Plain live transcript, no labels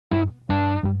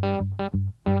Hi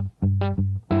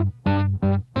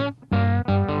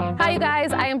you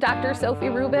guys, I am Dr. Sophie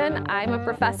Rubin. I'm a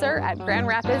professor at Grand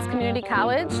Rapids Community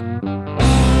College.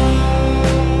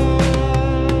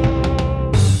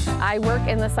 I work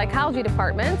in the psychology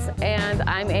department and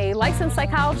I'm a licensed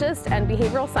psychologist and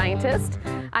behavioral scientist.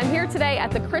 I'm here today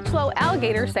at the Critchlow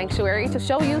Alligator Sanctuary to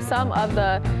show you some of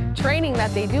the training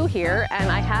that they do here, and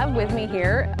I have with me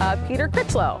here Peter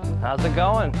Critchlow. How's it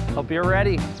going? Hope you're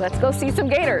ready. Let's go see some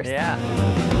gators. Yeah.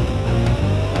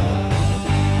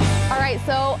 All right,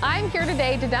 so I'm here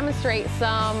today to demonstrate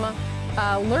some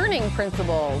learning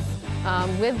principles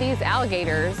with these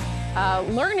alligators.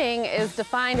 Learning is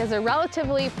defined as a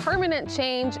relatively permanent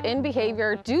change in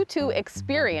behavior due to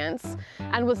experience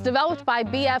and was developed by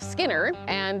B.F. Skinner,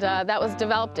 and that was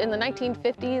developed in the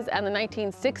 1950s and the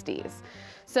 1960s.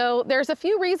 So there's a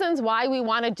few reasons why we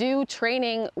want to do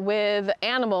training with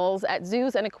animals at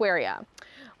zoos and aquaria.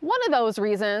 One of those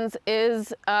reasons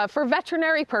is for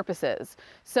veterinary purposes.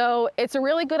 So it's a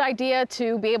really good idea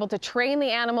to be able to train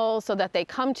the animals so that they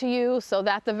come to you so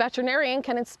that the veterinarian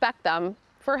can inspect them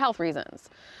for health reasons.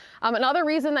 Another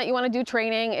reason that you want to do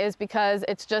training is because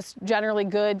it's just generally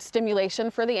good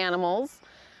stimulation for the animals.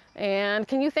 And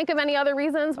can you think of any other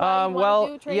reasons why you want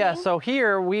to do training? Yeah, so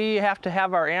here we have to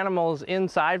have our animals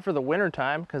inside for the winter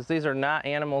time because these are not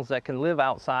animals that can live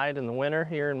outside in the winter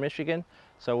here in Michigan.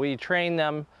 So we train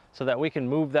them so that we can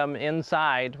move them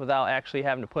inside without actually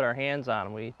having to put our hands on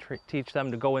them. We teach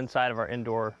them to go inside of our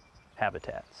indoor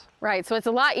habitats. Right, so it's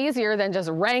a lot easier than just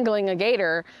wrangling a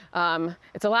gator.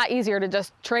 It's a lot easier to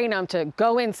just train them to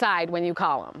go inside when you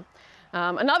call them.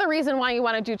 Another reason why you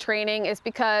want to do training is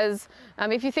because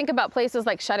if you think about places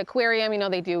like Shedd Aquarium, you know,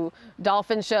 they do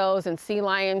dolphin shows and sea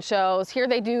lion shows. Here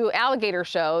they do alligator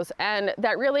shows, and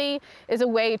that really is a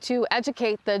way to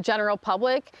educate the general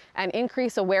public and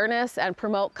increase awareness and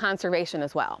promote conservation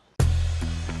as well.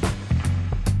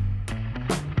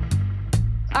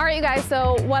 All right, you guys,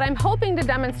 so what I'm hoping to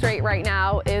demonstrate right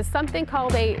now is something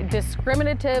called a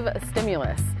discriminative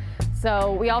stimulus.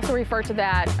 So we also refer to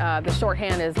that, the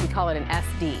shorthand is, we call it an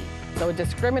SD. So a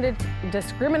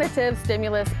discriminative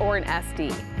stimulus, or an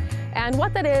SD. And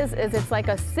what that is it's like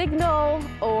a signal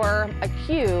or a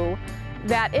cue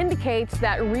that indicates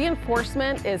that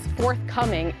reinforcement is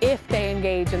forthcoming if they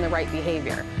engage in the right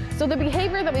behavior. So the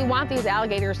behavior that we want these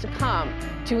alligators to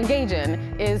engage in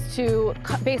is to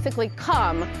basically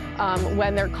come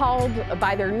when they're called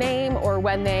by their name or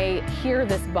when they hear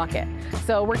this bucket.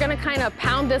 So we're gonna kind of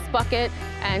pound this bucket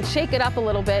and shake it up a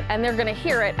little bit, and they're gonna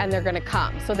hear it and they're gonna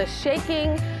come. So the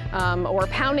shaking or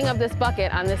pounding of this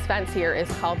bucket on this fence here is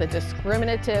called the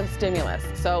discriminative stimulus.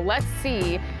 So let's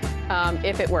see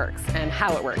if it works and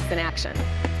how it works in action.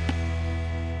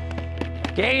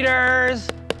 Gators!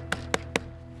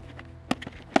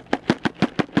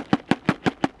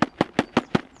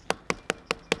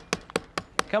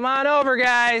 Come on over,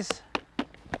 guys.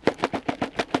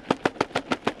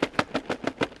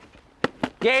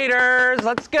 Gators,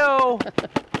 let's go.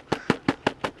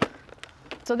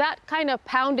 So that kind of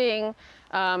pounding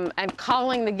and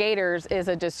calling the gators is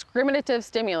a discriminative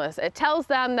stimulus. It tells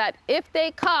them that if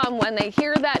they come when they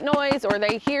hear that noise or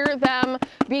they hear them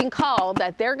being called,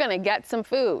 that they're gonna get some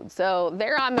food. So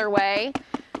they're on their way.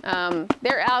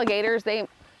 They're alligators. They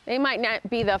might not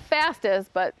be the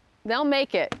fastest, but they'll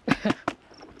make it.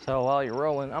 So while you're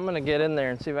rolling, I'm gonna get in there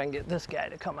and see if I can get this guy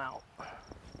to come out.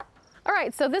 All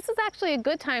right, so this is actually a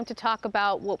good time to talk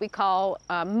about what we call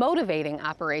motivating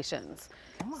operations.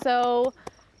 So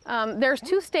there's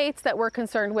two states that we're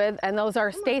concerned with, and those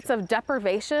are states of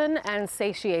deprivation and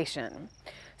satiation.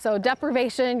 So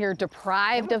deprivation, you're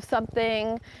deprived of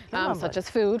something, such as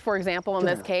food, for example, in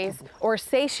this case, or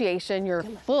satiation, you're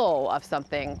full of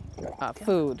something,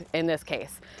 food in this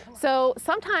case. So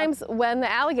sometimes when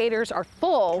the alligators are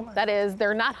full, that is,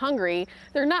 they're not hungry,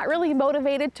 they're not really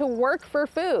motivated to work for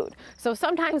food. So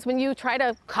sometimes when you try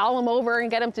to call them over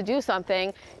and get them to do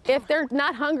something, if they're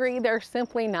not hungry, they're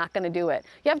simply not going to do it.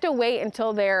 You have to wait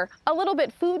until they're a little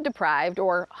bit food deprived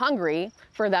or hungry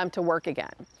for them to work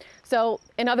again. So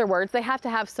in other words, they have to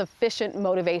have sufficient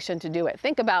motivation to do it.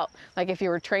 Think about like if you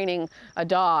were training a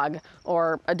dog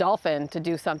or a dolphin to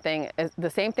do something, the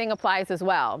same thing applies as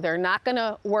well. They're not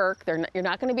gonna work, you're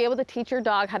not gonna be able to teach your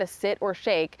dog how to sit or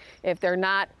shake if they're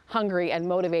not hungry and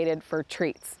motivated for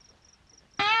treats.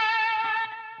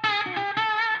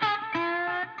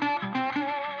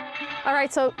 All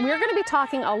right, so we're going to be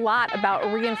talking a lot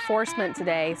about reinforcement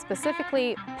today,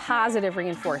 specifically positive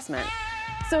reinforcement.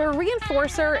 So a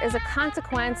reinforcer is a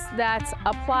consequence that's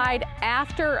applied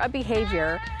after a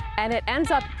behavior, and it ends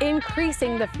up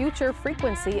increasing the future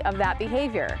frequency of that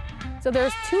behavior. So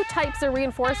there's two types of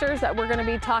reinforcers that we're going to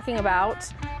be talking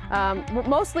about.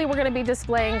 Mostly we're going to be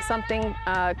displaying something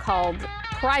called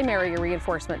primary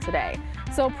reinforcement today.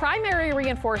 So primary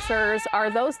reinforcers are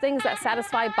those things that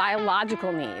satisfy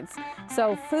biological needs.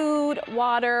 So food,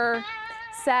 water,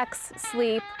 sex,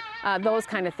 sleep, those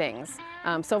kind of things.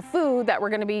 So food that we're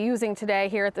going to be using today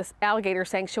here at this alligator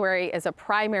sanctuary is a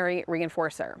primary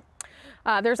reinforcer.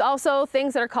 There's also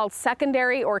things that are called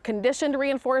secondary or conditioned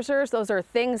reinforcers. Those are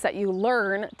things that you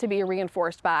learn to be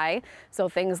reinforced by. So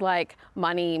things like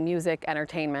money, music,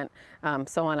 entertainment,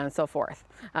 so on and so forth.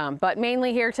 But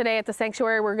mainly here today at the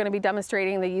sanctuary, we're going to be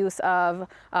demonstrating the use of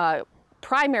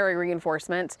primary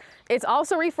reinforcement. It's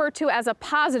also referred to as a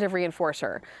positive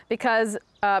reinforcer because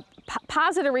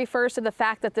positive refers to the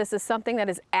fact that this is something that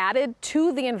is added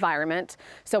to the environment.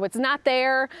 So it's not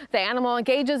there, the animal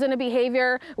engages in a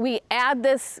behavior, we add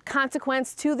this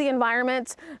consequence to the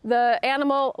environment, the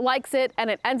animal likes it, and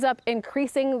it ends up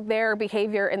increasing their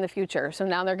behavior in the future. So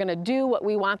now they're going to do what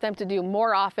we want them to do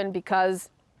more often because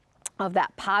of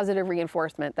that positive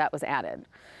reinforcement that was added.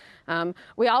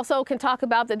 We also can talk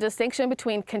about the distinction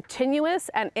between continuous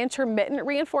and intermittent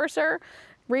reinforcers.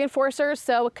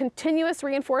 So continuous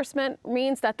reinforcement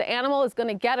means that the animal is going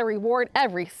to get a reward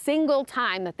every single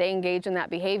time that they engage in that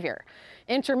behavior.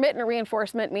 Intermittent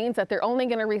reinforcement means that they're only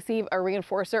going to receive a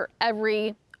reinforcer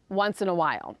every once in a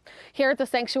while. Here at the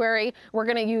sanctuary, we're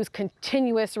going to use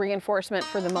continuous reinforcement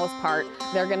for the most part.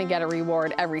 They're going to get a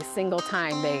reward every single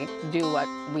time they do what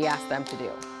we ask them to do.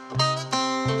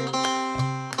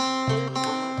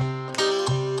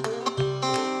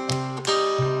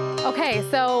 Okay,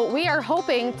 so we are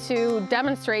hoping to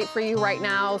demonstrate for you right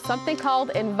now something called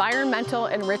environmental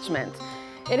enrichment.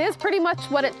 It is pretty much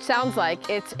what it sounds like.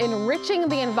 It's enriching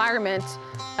the environment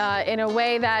in a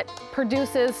way that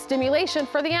produces stimulation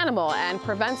for the animal and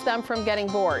prevents them from getting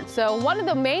bored. So one of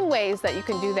the main ways that you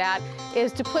can do that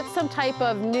is to put some type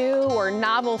of new or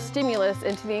novel stimulus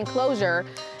into the enclosure,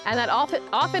 and that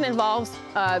often involves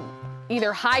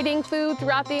either hiding food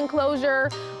throughout the enclosure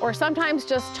or sometimes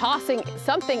just tossing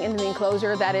something into the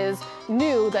enclosure that is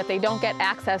new that they don't get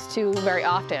access to very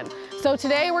often. So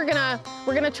today we're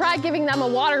gonna try giving them a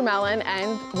watermelon,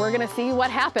 and we're gonna see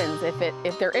what happens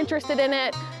if they're interested in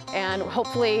it, and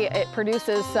hopefully it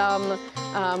produces some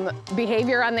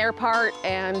behavior on their part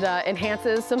and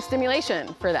enhances some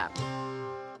stimulation for them.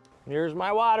 Here's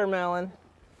my watermelon.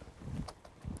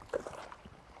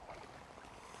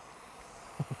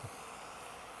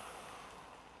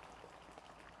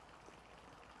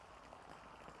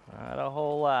 Not a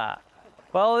whole lot.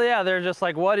 Well, yeah, they're just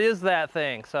like, what is that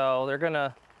thing? So they're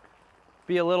gonna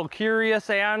be a little curious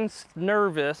and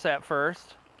nervous at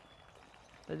first.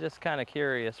 They're just kind of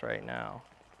curious right now.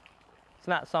 It's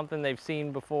not something they've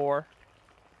seen before.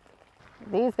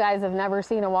 These guys have never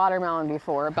seen a watermelon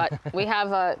before, but we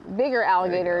have bigger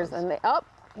alligators, and there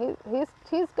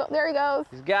he goes.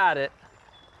 He's got it.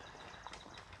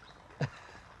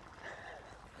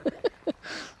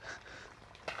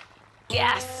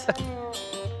 Yes!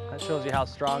 That shows you how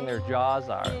strong their jaws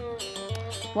are.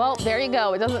 Well, there you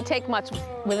go. It doesn't take much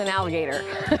with an alligator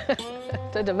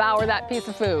to devour that piece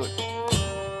of food.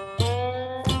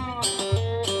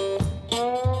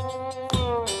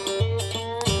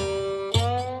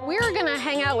 We're gonna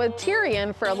hang out with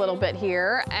Tyrion for a little bit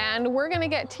here, and we're gonna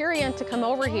get Tyrion to come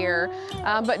over here.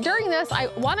 But during this, I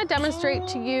wanna demonstrate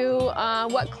to you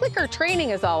what clicker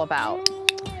training is all about.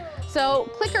 So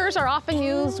clickers are often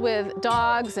used with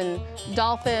dogs and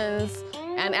dolphins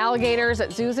and alligators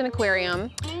at zoos and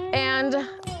aquarium. And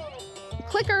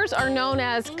clickers are known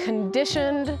as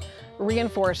conditioned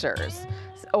reinforcers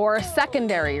or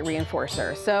secondary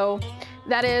reinforcer. So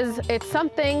that is, it's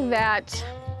something that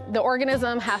the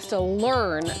organism has to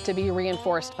learn to be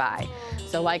reinforced by.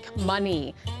 So like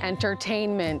money,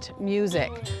 entertainment, music.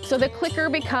 So the clicker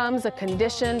becomes a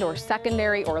conditioned or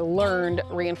secondary or learned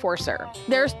reinforcer.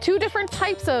 There's two different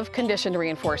types of conditioned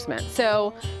reinforcement.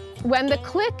 So when the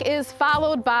click is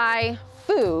followed by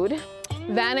food,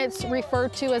 then it's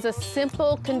referred to as a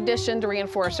simple conditioned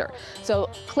reinforcer. So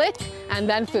click and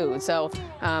then food. So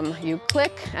you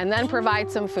click and then provide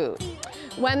some food.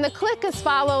 When the click is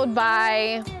followed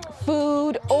by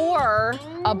food or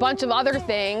a bunch of other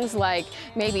things like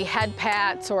maybe head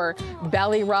pats or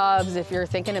belly rubs if you're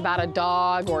thinking about a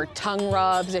dog, or tongue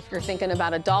rubs if you're thinking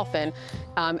about a dolphin,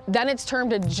 then it's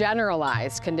termed a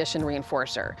generalized conditioned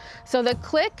reinforcer. So the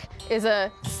click is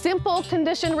a simple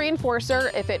conditioned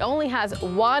reinforcer if it only has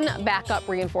one backup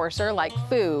reinforcer like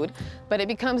food, but it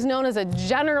becomes known as a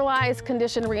generalized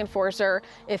conditioned reinforcer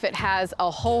if it has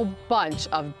a whole bunch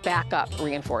of backup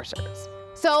reinforcers.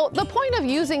 So the point of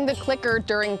using the clicker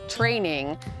during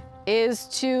training is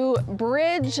to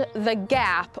bridge the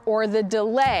gap or the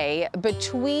delay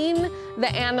between the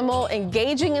animal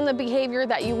engaging in the behavior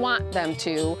that you want them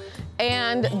to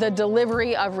and the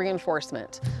delivery of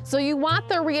reinforcement. So you want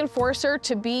the reinforcer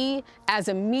to be as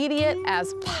immediate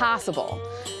as possible.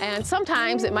 And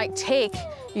sometimes it might take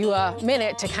you a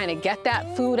minute to kind of get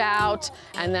that food out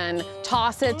and then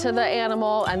toss it to the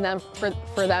animal and then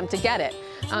for them to get it.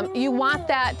 You want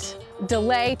that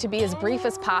delay to be as brief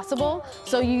as possible,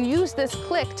 so you use this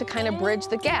click to kind of bridge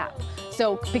the gap.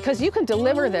 So, because you can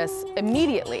deliver this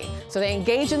immediately, so they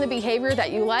engage in the behavior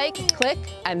that you like, click,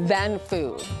 and then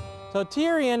food. So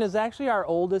Tyrion is actually our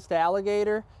oldest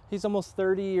alligator. He's almost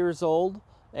 30 years old,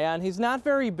 and he's not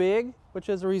very big, which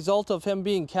is a result of him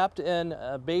being kept in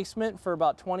a basement for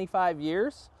about 25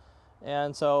 years.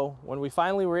 And so when we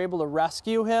finally were able to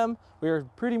rescue him, we were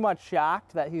pretty much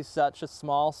shocked that he's such a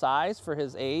small size for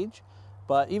his age.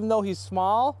 But even though he's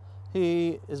small,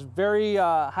 he is very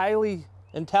highly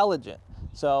intelligent.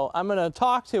 So I'm gonna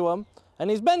talk to him, and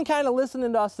he's been kind of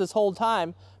listening to us this whole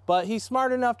time, but he's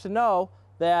smart enough to know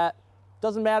that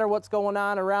doesn't matter what's going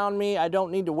on around me, I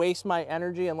don't need to waste my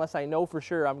energy unless I know for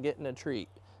sure I'm getting a treat.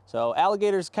 So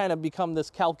alligators kind of become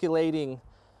this calculating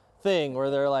thing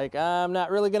where they're like, I'm not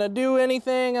really gonna do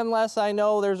anything unless I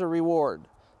know there's a reward.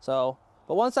 So,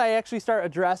 but once I actually start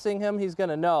addressing him, he's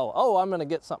gonna know, oh, I'm gonna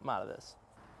get something out of this.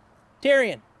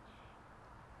 Tyrion,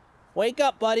 wake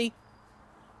up, buddy.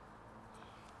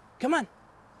 Come on.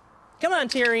 Come on,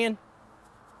 Tyrion.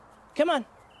 Come on.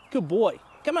 Good boy.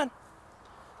 Come on.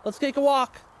 Let's take a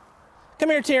walk. Come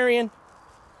here, Tyrion.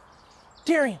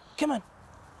 Tyrion, come on.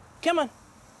 Come on.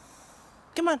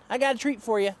 Come on, I got a treat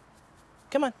for you.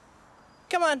 Come on.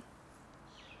 Come on.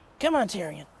 Come on,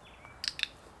 Tyrion.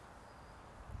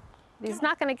 He's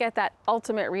not going to get that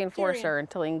ultimate reinforcer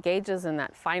until he engages in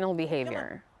that final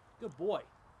behavior. Good boy.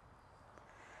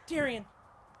 Tyrion.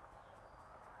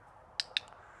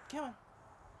 Come on.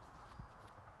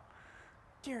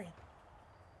 Tyrion.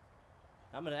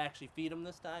 I'm going to actually feed him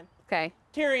this time. Okay.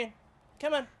 Tyrion,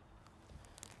 come on.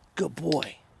 Good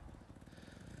boy.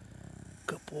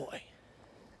 Good boy.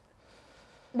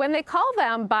 When they call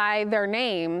them by their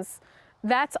names,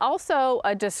 that's also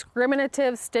a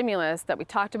discriminative stimulus that we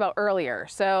talked about earlier.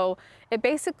 So it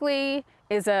basically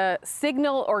is a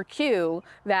signal or cue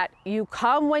that you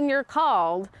come when you're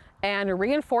called, and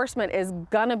reinforcement is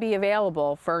gonna be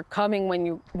available for coming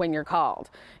when you're called.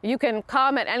 You can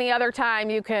come at any other time.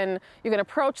 You can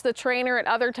approach the trainer at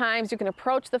other times. You can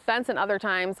approach the fence at other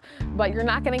times, but you're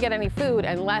not gonna get any food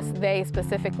unless they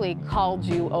specifically called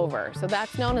you over. So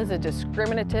that's known as a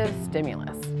discriminative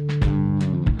stimulus.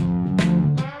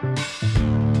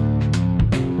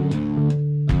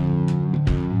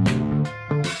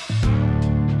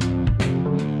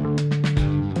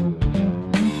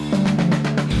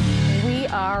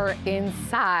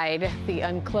 Inside the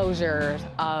enclosures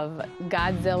of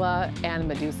Godzilla and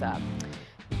Medusa.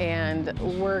 And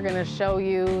we're gonna show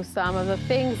you some of the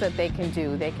things that they can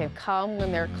do. They can come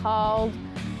when they're called.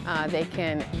 They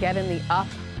can get in the up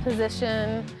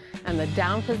position and the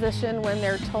down position when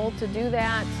they're told to do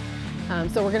that.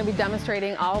 So we're gonna be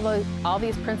demonstrating all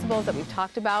these principles that we've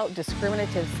talked about: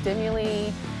 discriminative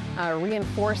stimuli,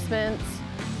 reinforcement.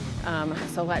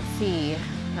 So let's see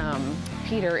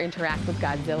Peter interact with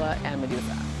Godzilla and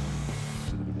Medusa.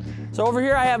 So over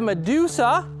here I have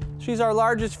Medusa. She's our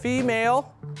largest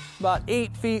female, about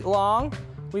 8 feet long.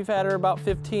 We've had her about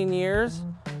 15 years,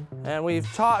 and we've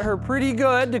taught her pretty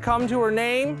good to come to her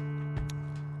name.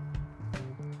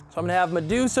 So I'm gonna have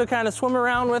Medusa kind of swim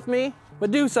around with me.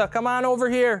 Medusa, come on over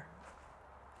here.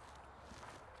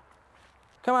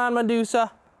 Come on,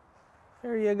 Medusa.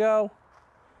 There you go.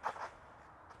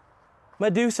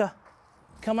 Medusa,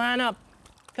 come on up.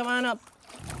 Come on up.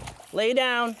 Lay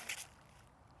down.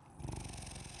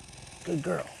 Good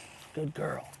girl. Good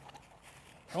girl.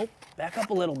 Nope. Back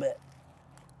up a little bit.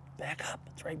 Back up.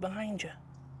 It's right behind you.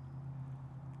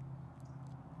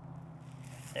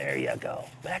 There you go.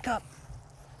 Back up.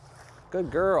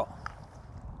 Good girl.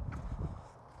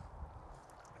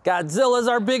 Godzilla's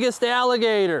our biggest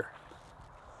alligator.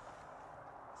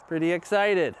 It's pretty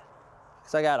excited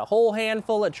because I got a whole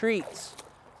handful of treats.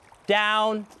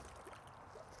 Down.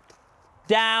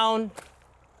 Down.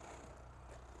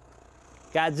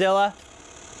 Godzilla.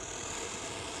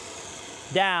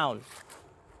 Down.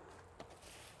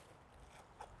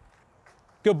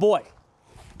 Good boy.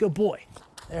 Good boy.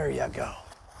 There you go.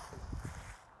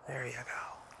 There you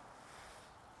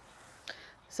go.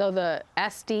 So the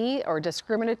SD, or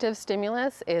discriminative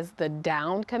stimulus, is the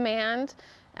down command,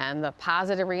 and the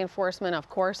positive reinforcement, of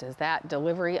course, is that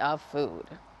delivery of food.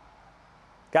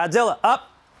 Godzilla, up.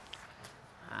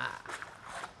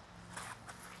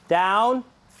 Down.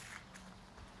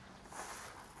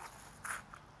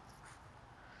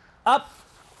 Up.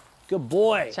 Good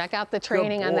boy. Check out the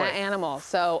training on that animal.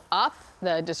 So up,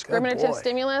 the discriminative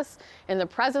stimulus, in the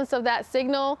presence of that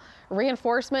signal,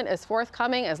 reinforcement is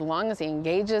forthcoming as long as he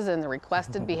engages in the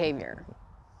requested behavior.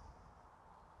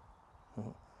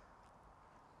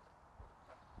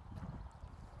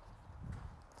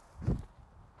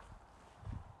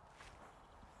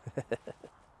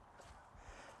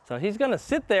 So he's going to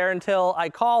sit there until I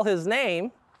call his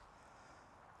name.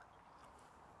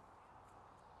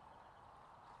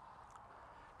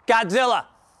 Godzilla,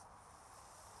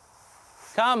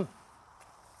 come.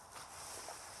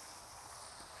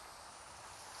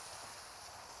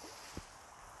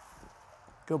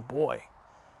 Good boy.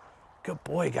 Good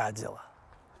boy, Godzilla.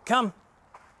 Come.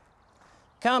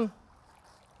 Come.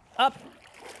 Up.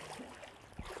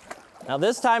 Now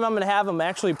this time I'm going to have him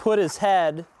actually put his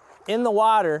head in the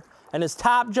water, and his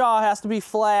top jaw has to be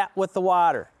flat with the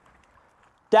water.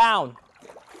 Down.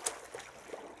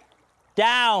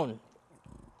 Down.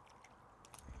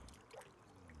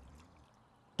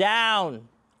 Down.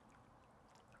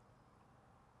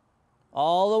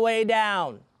 All the way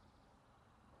down.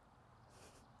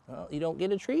 Well, you don't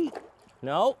get a treat.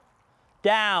 No.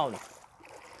 Down.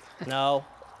 No.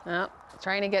 Oh,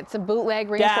 trying to get some bootleg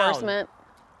reinforcement.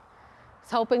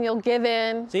 He's hoping you'll give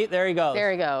in. See, there he goes.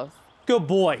 There he goes. Good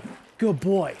boy. Good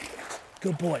boy.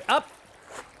 Good boy. Up.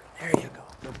 There you go.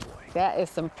 Good boy. That is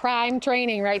some prime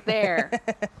training right there.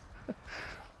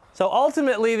 So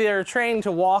ultimately, they're trained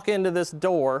to walk into this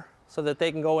door so that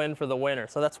they can go in for the winter.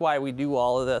 So that's why we do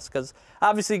all of this, because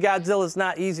obviously Godzilla's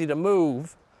not easy to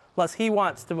move unless he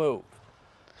wants to move.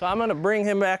 So I'm going to bring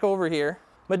him back over here.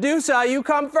 Medusa, you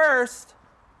come first.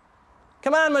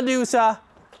 Come on, Medusa.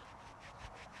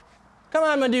 Come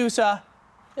on, Medusa.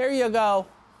 There you go.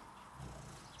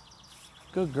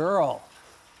 Good girl.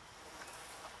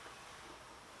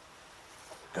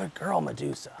 Good girl,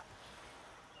 Medusa.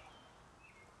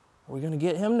 We're going to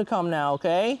get him to come now,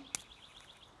 okay?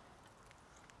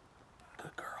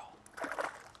 Good girl. Good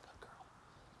girl.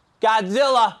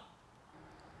 Godzilla.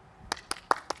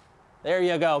 There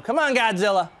you go. Come on,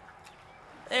 Godzilla.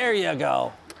 There you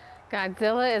go.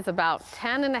 Godzilla is about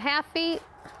 10.5 feet.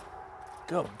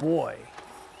 Good boy.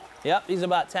 Yep, he's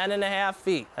about 10.5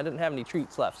 feet. I didn't have any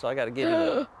treats left, so I got to get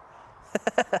him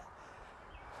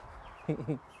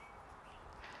in.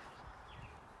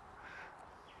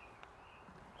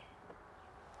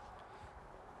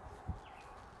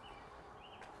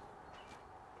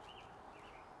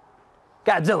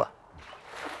 Godzilla.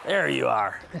 There you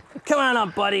are. Come on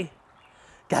up, buddy.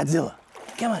 Godzilla.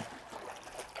 Come on.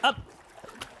 Up.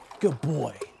 Good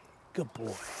boy. Good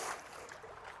boy.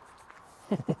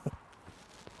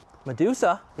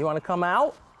 Medusa, you want to come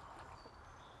out?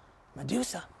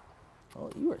 Medusa.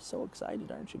 Oh, you are so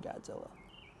excited, aren't you, Godzilla?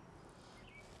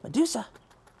 Medusa.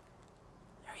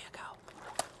 There you go.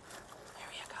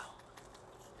 There you go.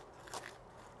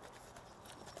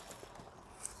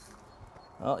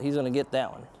 Oh, he's going to get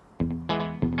that one.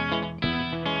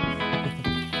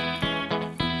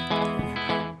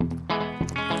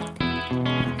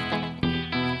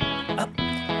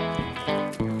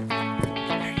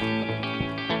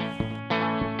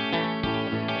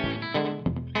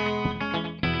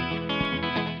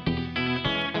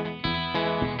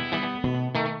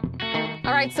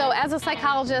 All right, so as a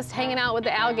psychologist, hanging out with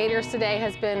the alligators today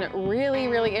has been really,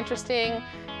 really interesting.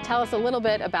 Tell us a little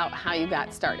bit about how you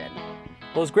got started.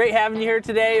 Well, it was great having you here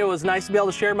today. It was nice to be able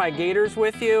to share my gators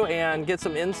with you and get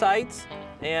some insights.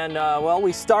 And well,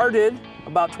 we started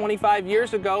about 25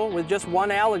 years ago with just one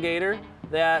alligator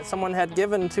that someone had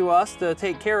given to us to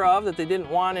take care of that they didn't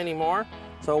want anymore.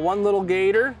 So one little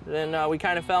gator, and we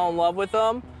kind of fell in love with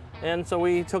them. And so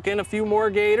we took in a few more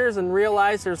gators and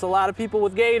realized there's a lot of people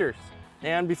with gators.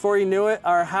 And before you knew it,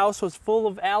 our house was full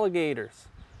of alligators.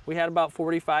 We had about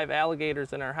 45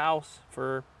 alligators in our house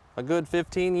for a good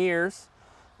 15 years.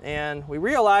 And we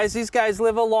realized these guys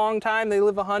live a long time. They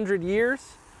live 100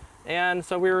 years. And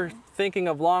so we were thinking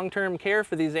of long-term care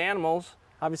for these animals.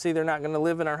 Obviously, they're not going to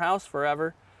live in our house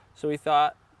forever. So we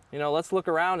thought, you know, let's look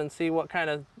around and see what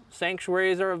kind of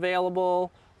sanctuaries are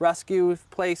available, rescue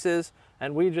places,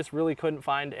 and we just really couldn't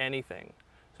find anything.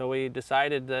 So we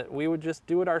decided that we would just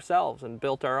do it ourselves and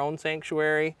built our own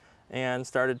sanctuary and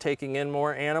started taking in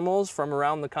more animals from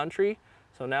around the country.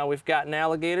 So now we've gotten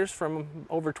alligators from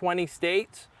over 20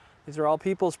 states. These are all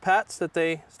people's pets that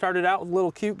they started out with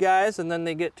little cute guys and then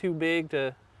they get too big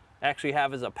to actually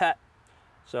have as a pet.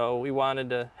 So we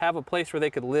wanted to have a place where they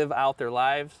could live out their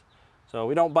lives. So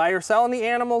we don't buy or sell any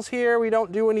animals here. We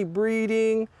don't do any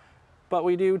breeding. but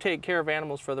we do take care of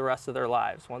animals for the rest of their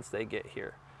lives once they get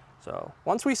here. So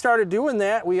once we started doing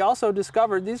that, we also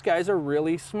discovered these guys are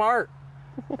really smart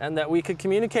and that we could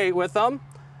communicate with them,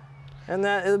 and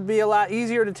that it would be a lot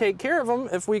easier to take care of them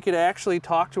if we could actually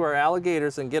talk to our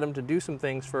alligators and get them to do some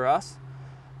things for us,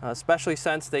 especially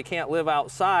since they can't live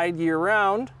outside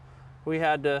year-round. We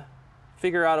had to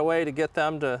figure out a way to get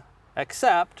them to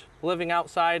accept living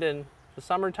outside in the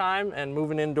summertime and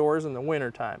moving indoors in the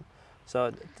wintertime. So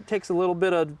it takes a little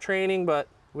bit of training, but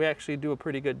we actually do a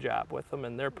pretty good job with them,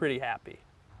 and they're pretty happy.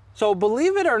 So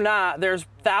believe it or not, there's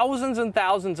thousands and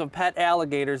thousands of pet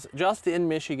alligators just in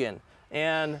Michigan.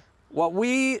 And what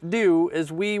we do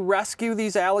is we rescue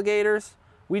these alligators.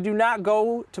 We do not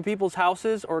go to people's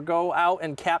houses or go out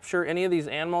and capture any of these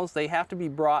animals. They have to be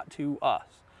brought to us.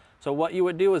 So what you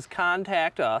would do is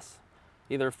contact us,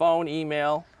 either phone,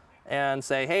 email, and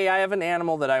say, hey, I have an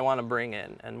animal that I want to bring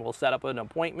in, and we'll set up an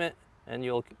appointment and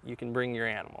you can bring your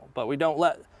animal. But we don't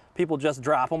let people just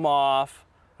drop them off.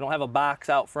 We don't have a box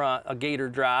out front, a gator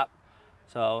drop.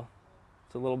 So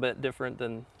it's a little bit different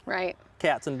than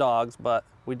cats and dogs, but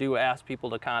we do ask people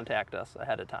to contact us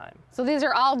ahead of time. So these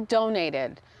are all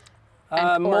donated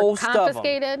or most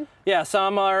confiscated? Of them. Yeah,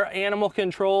 some are animal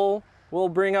control. Will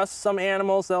bring us some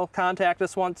animals. They'll contact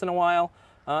us once in a while.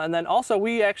 And then also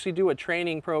we actually do a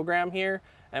training program here,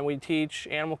 and we teach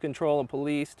animal control and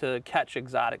police to catch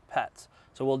exotic pets.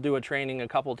 So we'll do a training a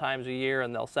couple times a year,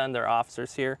 and they'll send their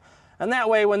officers here. And that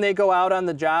way when they go out on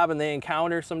the job and they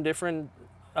encounter some different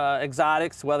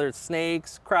exotics, whether it's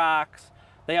snakes, crocs,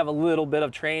 they have a little bit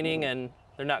of training, and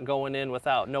they're not going in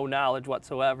without no knowledge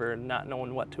whatsoever and not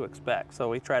knowing what to expect. So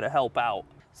we try to help out.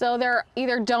 So they're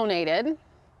either donated,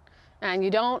 and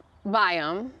you don't buy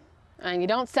them, and you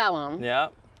don't sell them. Yeah.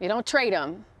 You don't trade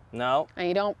them. No. And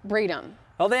you don't breed them.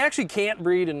 Well, they actually can't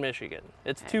breed in Michigan.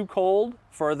 It's too cold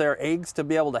for their eggs to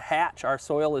be able to hatch. Our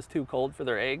soil is too cold for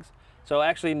their eggs. So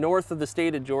actually north of the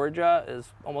state of Georgia is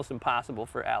almost impossible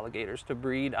for alligators to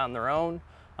breed on their own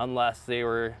unless they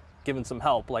were given some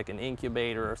help, like an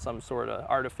incubator or some sort of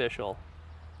artificial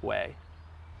way.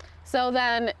 So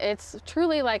then it's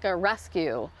truly like a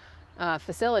rescue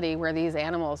facility where these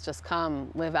animals just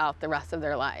come live out the rest of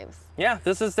their lives. Yeah,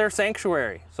 this is their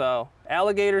sanctuary. So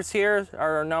alligators here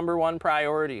are our #1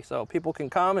 priority. So people can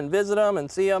come and visit them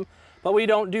and see them, but we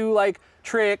don't do like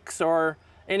tricks or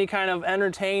any kind of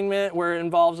entertainment where it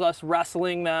involves us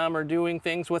wrestling them or doing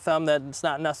things with them that's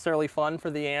not necessarily fun for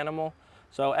the animal.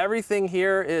 So everything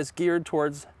here is geared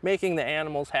towards making the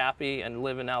animals happy and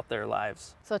living out their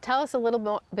lives. So tell us a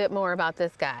little bit more about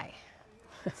this guy.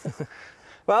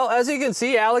 Well, as you can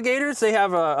see, alligators, they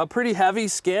have a pretty heavy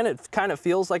skin. It kind of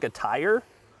feels like a tire,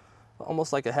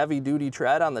 almost like a heavy-duty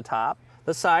tread on the top.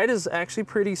 The side is actually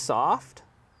pretty soft,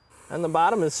 and the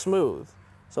bottom is smooth.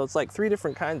 So it's like 3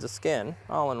 different kinds of skin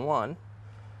all in one.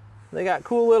 They got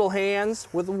cool little hands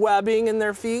with webbing in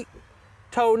their feet,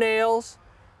 toenails.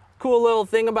 Cool little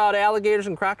thing about alligators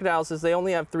and crocodiles is they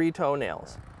only have 3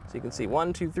 toenails. So you can see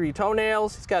 1, 2, 3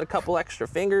 toenails. He's got a couple extra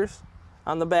fingers.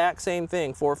 On the back, same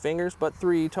thing, 4 fingers, but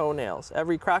 3 toenails.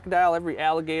 Every crocodile, every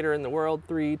alligator in the world,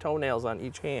 3 toenails on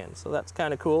each hand. So that's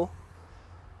kind of cool.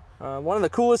 One of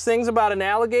the coolest things about an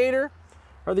alligator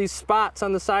are these spots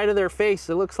on the side of their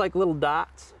face. It looks like little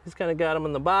dots. He's kind of got them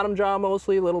in the bottom jaw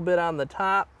mostly, a little bit on the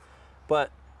top. But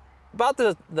about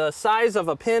the size of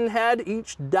a pinhead,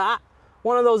 each dot,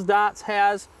 one of those dots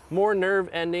has more nerve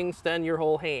endings than your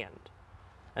whole hand.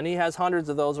 And he has hundreds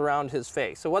of those around his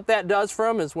face. So what that does for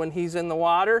him is when he's in the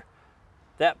water,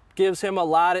 that gives him a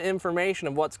lot of information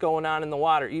of what's going on in the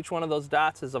water. Each one of those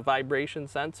dots is a vibration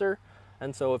sensor.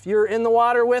 And so if you're in the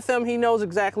water with him, he knows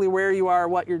exactly where you are,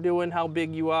 what you're doing, how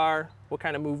big you are, what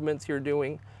kind of movements you're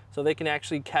doing. So they can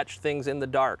actually catch things in the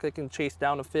dark. They can chase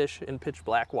down a fish in pitch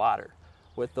black water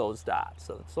with those dots.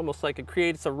 So it's almost like it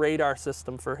creates a radar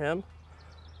system for him.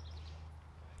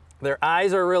 Their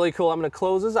eyes are really cool. I'm going to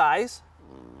close his eyes.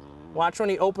 Watch when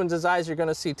he opens his eyes, you're going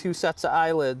to see 2 sets of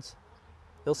eyelids.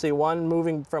 You'll see one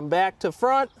moving from back to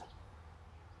front.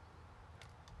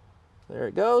 There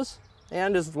it goes.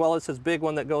 And as well as his big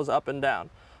one that goes up and down.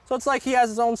 So it's like he has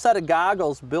his own set of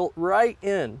goggles built right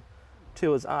in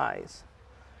to his eyes.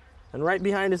 And right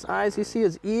behind his eyes, you see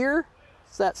his ear.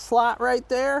 It's that slot right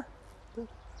there.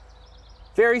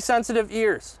 Very sensitive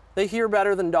ears. They hear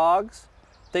better than dogs.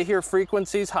 They hear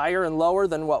frequencies higher and lower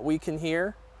than what we can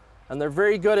hear. And they're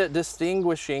very good at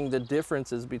distinguishing the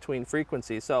differences between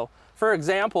frequencies. So, for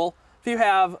example, if you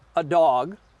have a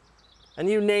dog and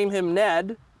you name him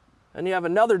Ned, and you have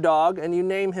another dog and you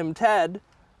name him Ted,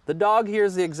 the dog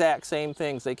hears the exact same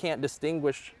things. They can't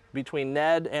distinguish between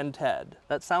Ned and Ted.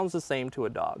 That sounds the same to a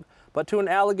dog. But to an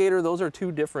alligator, those are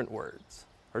two different words,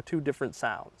 or two different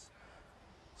sounds.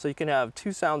 So you can have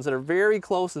two sounds that are very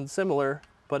close and similar,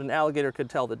 but an alligator could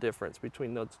tell the difference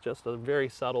between those, just a very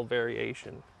subtle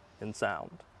variation in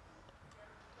sound.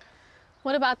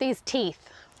 What about these teeth?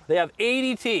 They have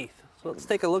 80 teeth. So let's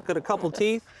take a look at a couple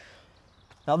teeth.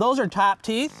 Now those are top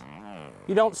teeth.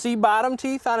 You don't see bottom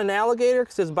teeth on an alligator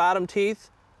because his bottom teeth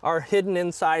are hidden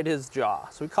inside his jaw.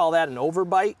 So we call that an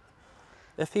overbite.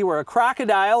 If he were a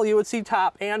crocodile, you would see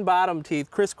top and bottom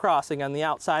teeth crisscrossing on the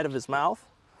outside of his mouth.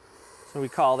 So we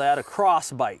call that a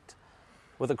crossbite.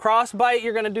 With a crossbite,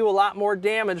 you're going to do a lot more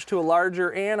damage to a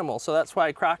larger animal. So that's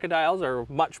why crocodiles are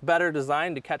much better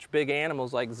designed to catch big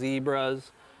animals like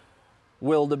zebras,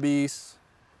 wildebeest,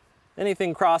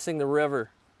 anything crossing the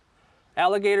river.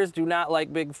 Alligators do not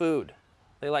like big food.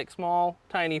 They like small,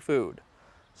 tiny food.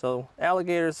 So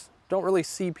alligators don't really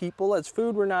see people as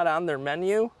food. We're not on their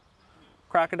menu.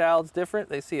 Crocodiles different.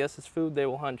 They see us as food, they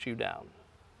will hunt you down.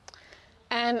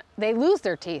 And they lose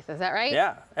their teeth, is that right?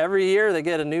 Yeah, every year they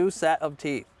get a new set of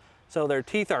teeth. So their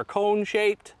teeth are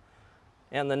cone-shaped,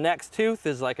 and the next tooth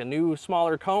is like a new,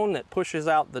 smaller cone that pushes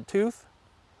out the tooth.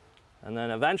 And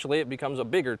then eventually it becomes a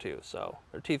bigger tooth. So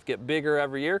their teeth get bigger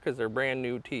every year because they're brand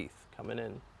new teeth coming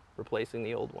in, replacing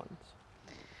the old ones.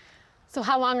 So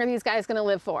how long are these guys going to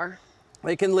live for?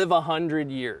 They can live 100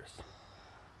 years.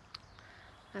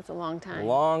 That's a long time. A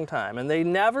long time. And they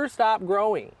never stop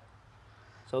growing.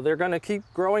 So they're going to keep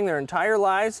growing their entire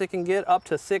lives. They can get up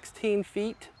to 16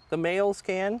 feet, the males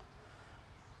can.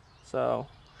 So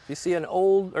if you see an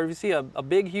old, or if you see a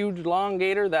big, huge, long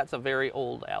gator, that's a very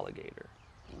old alligator.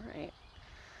 Right.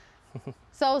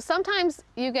 So sometimes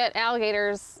you get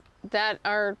alligators that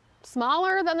are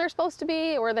smaller than they're supposed to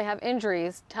be, or they have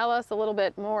injuries. Tell us a little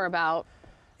bit more about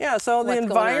so the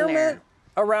environment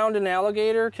around an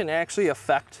alligator can actually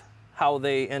affect how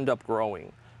they end up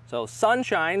growing. So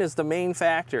sunshine is the main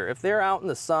factor. If they're out in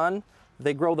the sun,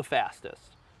 they grow the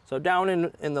fastest. So down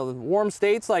in the warm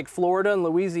states like Florida and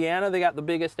Louisiana, they got the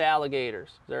biggest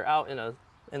alligators. They're out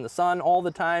in the sun all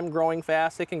the time, growing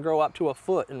fast. They can grow up to a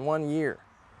foot in 1 year.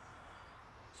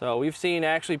 So we've seen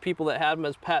actually people that have them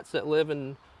as pets that live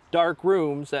in dark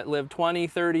rooms that live 20,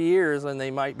 30 years, and they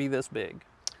might be this big.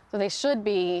 So they should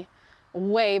be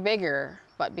way bigger,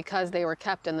 but because they were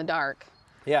kept in the dark,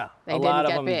 yeah, they a lot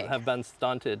of them big. have been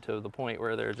stunted to the point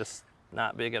where they're just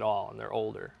not big at all, and they're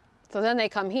older. So then they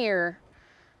come here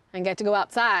and get to go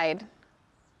outside,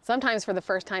 sometimes for the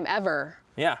first time ever.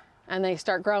 Yeah. And they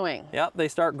start growing. Yep, they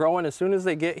start growing as soon as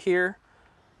they get here.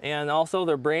 And also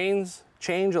their brains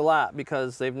change a lot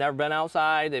because they've never been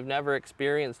outside. They've never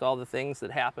experienced all the things that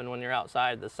happen when you're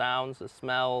outside, the sounds, the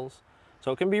smells.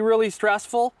 So it can be really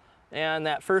stressful. And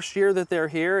that first year that they're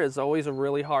here is always a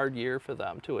really hard year for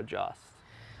them to adjust.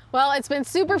 Well, it's been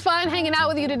super fun hanging out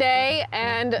with you today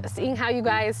and seeing how you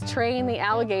guys train the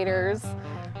alligators.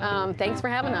 Thanks for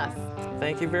having us.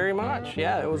 Thank you very much.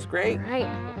 Yeah, it was great. All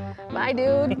right. Bye,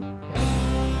 dude.